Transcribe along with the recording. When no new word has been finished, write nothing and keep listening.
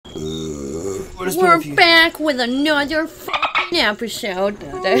We're back with another fucking episode.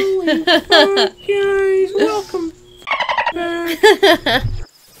 Holy fuck, guys, welcome back.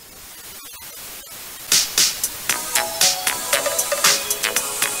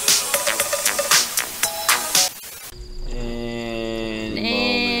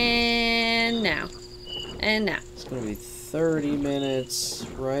 And now. It's gonna be 30 minutes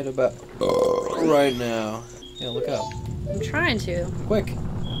right about right now. Yeah, look up. I'm trying to. Quick.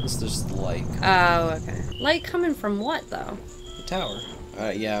 It's just the light. Oh, okay. Light coming from what, though? The tower.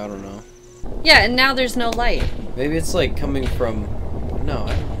 Yeah, I don't know. Yeah, and now there's no light. Maybe it's like coming from... No,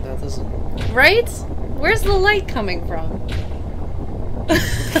 that doesn't... Right? Where's the light coming from?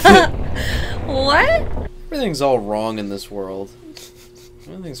 What? Everything's all wrong in this world.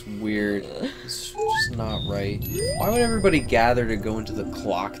 Everything's weird. It's just not right. Why would everybody gather to go into the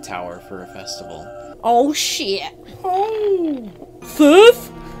clock tower for a festival? Oh, shit. Oh. Seth?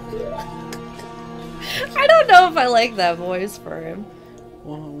 I don't know if I like that voice for him.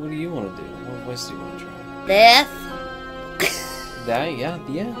 Well, what do you want to do? What voice do you want to try? Death. That? Yeah.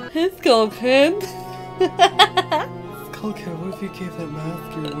 His Skullkid. Skullkid, what if you gave that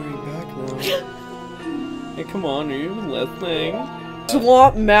mask you're wearing back now? Hey, come on, are you even listening?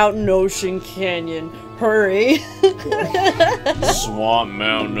 Swamp Mountain Ocean Canyon. Hurry. Swamp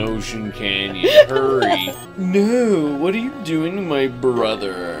Mountain Ocean Canyon. Hurry. No, what are you doing to my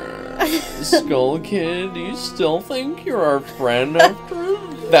brother? Skull Kid, do you still think you're our friend after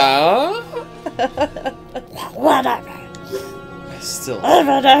that? Whatever. Still.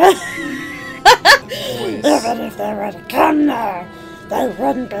 Even if they were to come there, they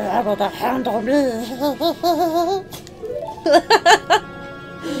wouldn't be able to handle me.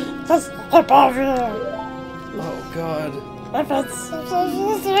 Just above you. Oh God.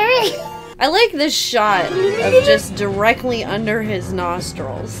 I like this shot of just directly under his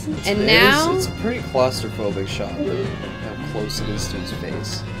nostrils. And now it's a pretty claustrophobic shot, how close it is to his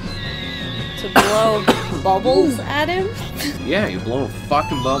face. To blow bubbles at him? Yeah, you blow a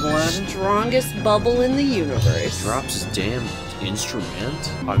fucking bubble at him? Strongest bubble in the universe. Drops his damn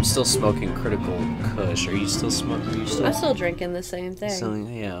instrument. I'm still smoking Critical Kush. Are you still smoking? I'm still drinking the same thing.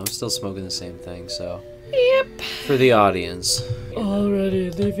 Yeah, I'm still smoking the same thing, so. Yep. For the audience.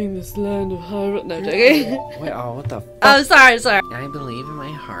 Already leaving this land of horror. No, joking. Wait, oh, what the fuck? Oh, sorry. I believe in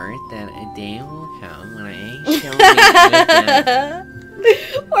my heart that a day will come when I shall be with them.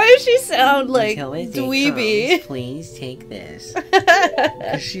 Why does she sound like dweeby? Comes, please take this.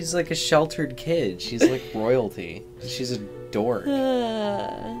 She's like a sheltered kid. She's like royalty. She's a dork.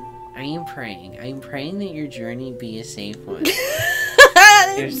 I am praying that your journey be a safe one.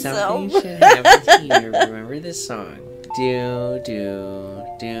 If something should happen to you, remember this song. Do.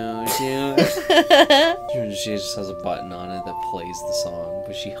 She just has a button on it that plays the song,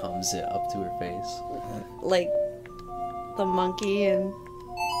 but she hums it up to her face. Like the monkey and...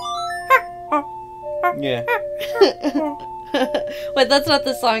 Yeah. Wait, that's not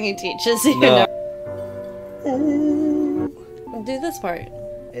the song he teaches you. No. Do this part.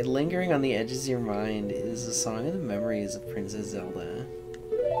 Lingering on the edges of your mind is a song of the memories of Princess Zelda.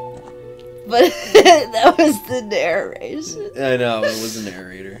 But that was the narration. I know, it was a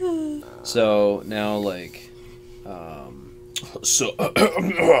narrator. So, now, like,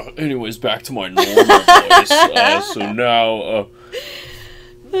 anyways, back to my normal voice. So now,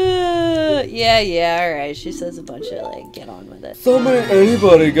 yeah, alright. She says a bunch of, like, get on with it.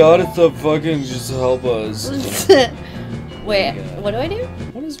 Anybody got it to fucking just help us. Wait, what do I do?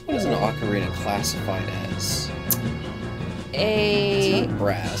 What is an ocarina classified as? It's not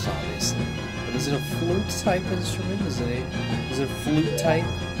brass, obviously. But is it a flute type instrument? Is it a flute type?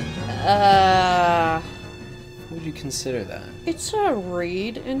 What would you consider that? It's a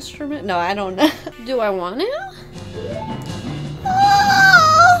reed instrument? No, I don't know. Do I want to?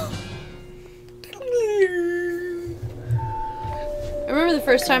 I remember the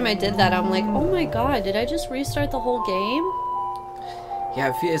first time I did that, I'm like, oh my god, did I just restart the whole game?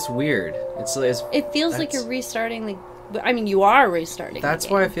 Yeah, it's weird. It feels like you're restarting the... I mean, you are restarting. That's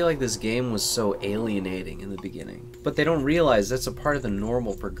why I feel like this game was so alienating in the beginning. But they don't realize that's a part of the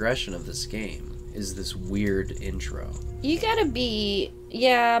normal progression of this game, is this weird intro. You gotta be...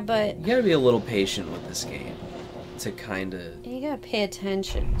 Yeah, but... You gotta be a little patient with this game to kinda... You gotta pay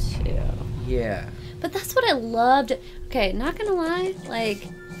attention to... Yeah. But that's what I loved. Okay, not gonna lie, like,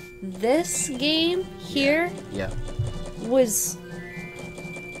 this game here was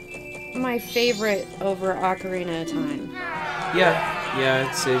my favorite over Ocarina of Time. Yeah,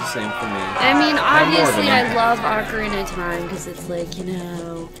 I'd say the same for me. I mean, obviously I love Ocarina of Time because it's like, you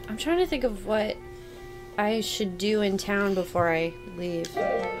know... I'm trying to think of what I should do in town before I leave.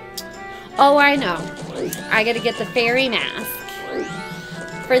 Oh, I know. I gotta get the fairy mask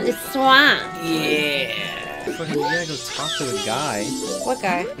for the swamp. Yeah. Fucking, you gotta go talk to the guy. What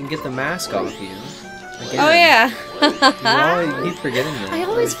guy? And get the mask off you. Again. Oh, yeah. You keep forgetting that. I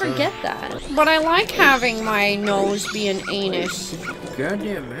always forget that. But I like having my nose be an anus.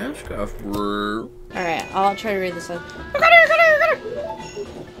 Goddamn mask off, bro. Alright, I'll try to read this one.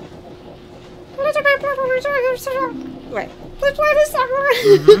 Wait. Let's play this song.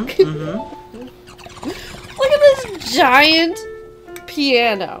 Look at this giant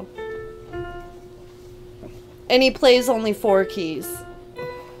piano. And he plays only 4 keys.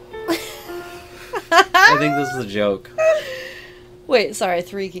 I think this is a joke. Wait, sorry,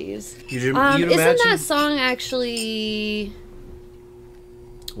 3 keys. You'd Isn't imagine... that song actually...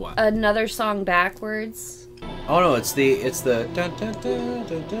 What? Another song backwards? Oh no, it's the dun, dun, dun,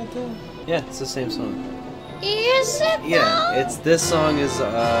 dun, dun, dun. Yeah, it's the same song. Is it? Yeah, it's this song is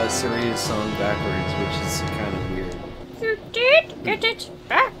Serena's song backwards, which is kind of weird. You did get it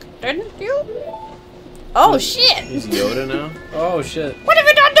back, didn't you? Oh shit! He's Yoda now? Oh shit. What have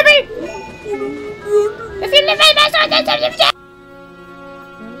you done to me? If you leave my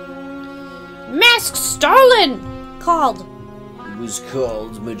mask stolen! Called. It was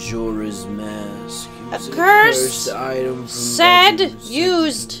called Majora's Mask. It was A cursed item from said, Legends.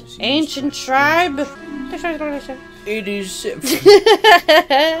 used, ancient tribe. It is said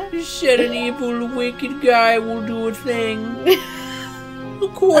an evil, wicked guy will do a thing.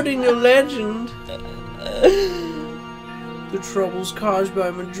 According to legend, the troubles caused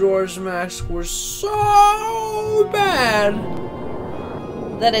by Majora's Mask were so bad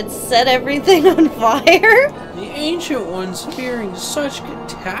That it set everything on fire? the ancient ones, fearing such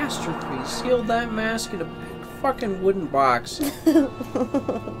catastrophe, sealed that mask in a big fucking wooden box.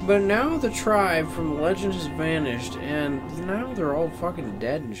 But now the tribe from the legend has vanished, and now they're all fucking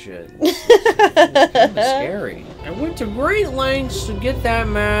dead and shit. It's kind of scary. I went to great lengths to get that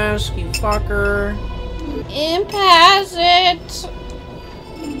mask, you fucker. Imp has it.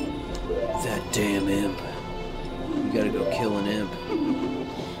 That damn imp. You gotta go kill an imp.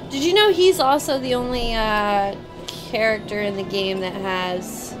 Did you know he's also the only character in the game that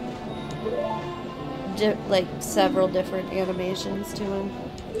has like several different animations to him?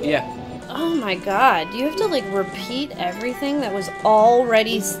 Yeah. Oh my god, you have to like repeat everything that was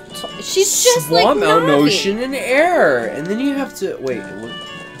already she's just Swamp like Mountain, Navi. Ocean, and Air. And then you have to wait, what?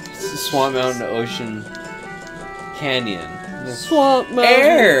 Swamp Mountain, Ocean, Canyon. Swamp Mountain,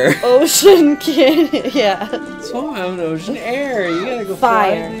 Air. Ocean, Canyon. Yeah. Swamp Mountain, Ocean, Air. You gotta go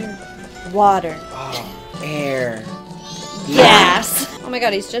Fire. fly there. Water. Oh, air. Gas. Oh my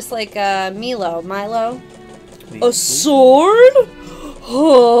god, he's just like Milo. Wait, A sword?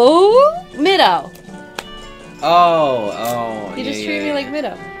 Oh, Mido. Oh. You just treat me like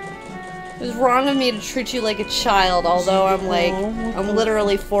Mido. It was wrong of me to treat you like a child, although I'm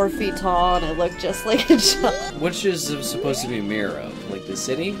literally 4 feet tall and I look just like a child. Which is supposed to be a mirror of? Like the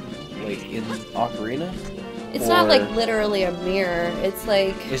city? Like in Ocarina? It's not like literally a mirror. It's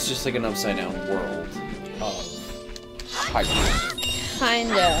like... It's just like an upside down world of Hyrule.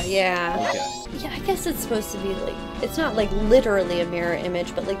 Kinda, yeah. Okay. Yeah, I guess it's supposed to be like... It's not like literally a mirror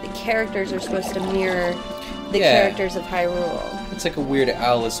image, but like the characters are supposed to mirror the characters of Hyrule. It's like a weird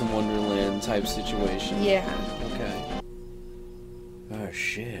Alice in Wonderland type situation. Yeah. Okay. Oh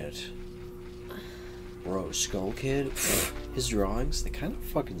shit. Bro, Skull Kid? His drawings, they kind of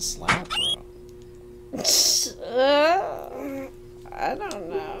fucking slap, bro. I don't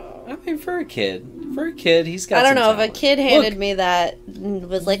know. I mean, for a kid, he's got. I don't some know, talent. if a kid handed me that and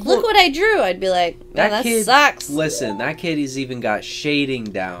was like, look what I drew, I'd be like, no, that kid sucks. Listen, that kid has even got shading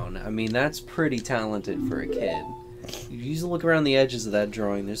down. I mean, that's pretty talented for a kid. You look around the edges of that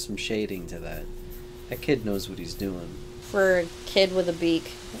drawing, there's some shading to that. That kid knows what he's doing. For a kid with a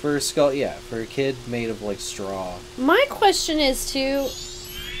beak. For a skull, yeah, for a kid made of, like, straw. My question is, too...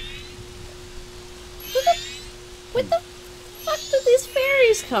 What the fuck did these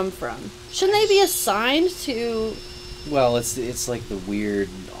fairies come from? Shouldn't they be assigned to... Well, it's like the weird,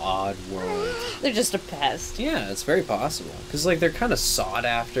 odd world. They're just a pest. Yeah, it's very possible. Because, like, they're kind of sought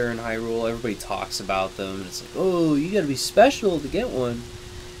after in Hyrule. Everybody talks about them. And it's like, oh, you gotta be special to get one.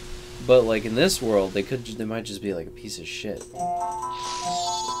 But, like, in this world, they might just be, like, a piece of shit.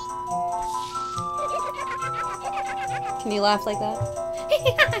 Can you laugh like that?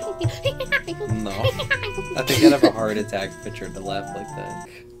 No. I think I'd have a heart attack if I tried to laugh like that.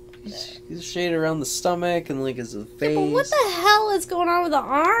 He's shaded around the stomach and, like, his face. Yeah, but what the hell is going on with the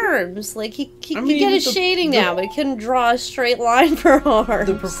arms? Like, he I could mean, get his shading down, but he couldn't draw a straight line for arms.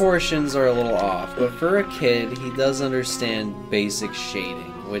 The proportions are a little off, but for a kid, he does understand basic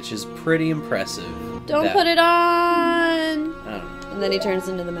shading. which is pretty impressive. Don't put it on! I don't know. And then he turns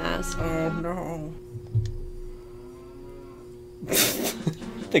into the mask. Oh no.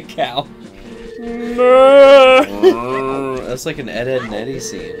 The cow. That's like an Ed, Edd and Eddy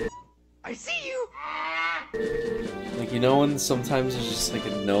scene. I see you! Like, you know when sometimes it's just like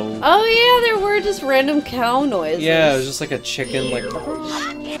a no... Oh yeah, there were just random cow noises. Yeah, it was just like a chicken, like...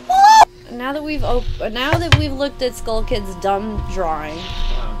 Now that we've looked at Skull Kid's dumb drawing,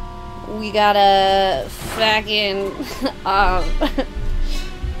 we gotta fucking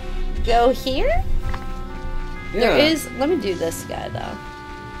go here? Yeah. There is... Let me do this guy, though.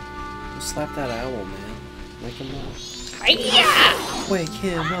 Slap that owl, man. Wake him up. Hi-ya! Wake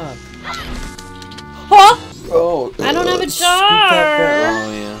him up. Huh? Oh, I don't have a scoop that jar.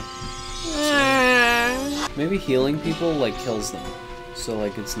 Oh, yeah. Maybe healing people, like, kills them. So,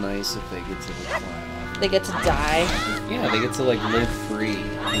 like, it's nice if they get to fly off. They get to die. Yeah, they get to, like, live free, you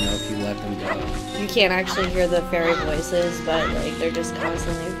know, if you let them go. You can't actually hear the fairy voices, but, like, they're just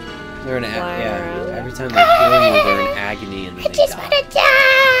constantly... They're in around. every time they heal you, they're in agony and then they die. wanna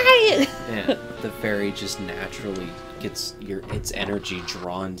die! Yeah, the fairy just naturally gets its energy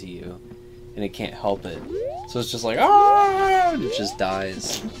drawn to you, and it can't help it. So it's just like, ah, and it just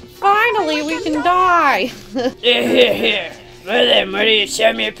dies. Finally, we can die! Here. Well then, why don't you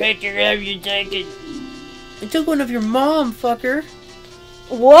send me a picture of you taking... I took one of your mom, fucker.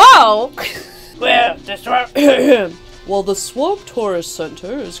 Whoa! Well, that's what... Well, the Swamp Tourist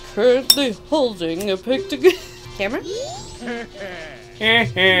Center is currently holding a picture... Camera?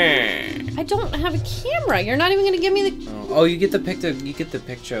 I don't have a camera. You're not even gonna give me the... Oh, you get the picture. You get the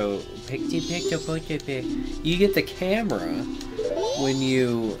picture. You get the camera when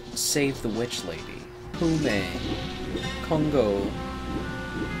you save the witch lady. Pume, Congo,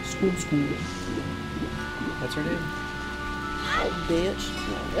 school. What's her name? Bitch.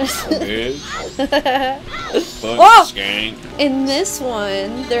 Fuck skank. In this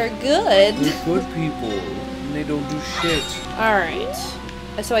one, they're good. They're good people. And they don't do shit. Alright.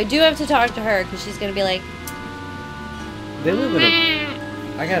 So I do have to talk to her, because she's gonna be like... They live in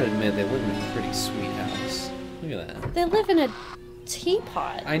a... I gotta admit, they live in a pretty sweet house. Look at that. They live in a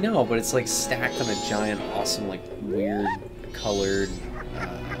teapot. I know, but it's like stacked on a giant, awesome, like, weird, colored,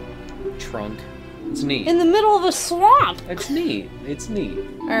 trunk. It's neat. In the middle of a swamp. It's neat. It's neat.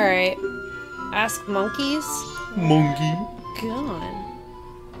 Alright. Ask monkeys. Monkey. God.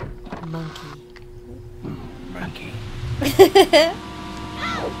 Monkey. Monkey.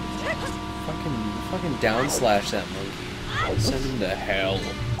 Fucking downslash that monkey. Send him to hell.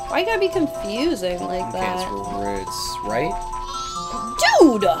 Why you gotta be confusing like Okay, that? it's reverse, right?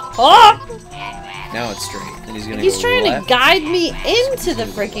 Dude! Huh? Now it's straight. And he's gonna He's go trying left. to guide me into the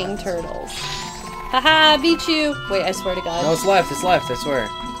freaking turtles. Haha, beat you. Wait, I swear to God. No, it's left. It's left. I swear.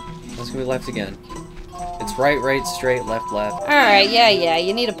 It's gonna be left again. It's right, straight, left. Alright, yeah.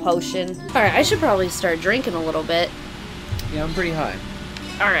 You need a potion. Alright, I should probably start drinking a little bit. Yeah, I'm pretty high.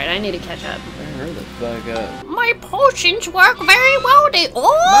 Alright, I need to catch up. I heard the fuck up. My potions work very well.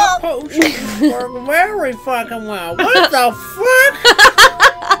 My potions work very fucking well. What the fuck?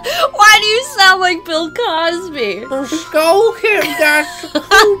 Why do you sound like Bill Cosby? The Skull Kid got to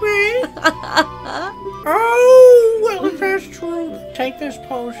me. Oh, well, if that's true, take this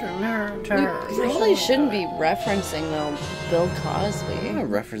potion. We really shouldn't be referencing, though, Bill Cosby. I'm not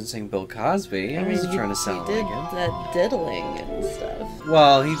referencing Bill Cosby. I wasn't trying to sound he did like him. that diddling and stuff.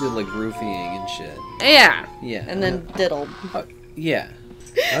 Well, he did like roofing and shit. Yeah. Yeah. And then diddled. Yeah.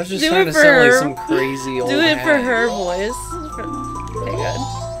 I was just Do trying it to for sound like her. some crazy old Do it for hag. her voice. Okay, good.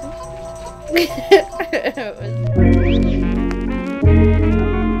 It was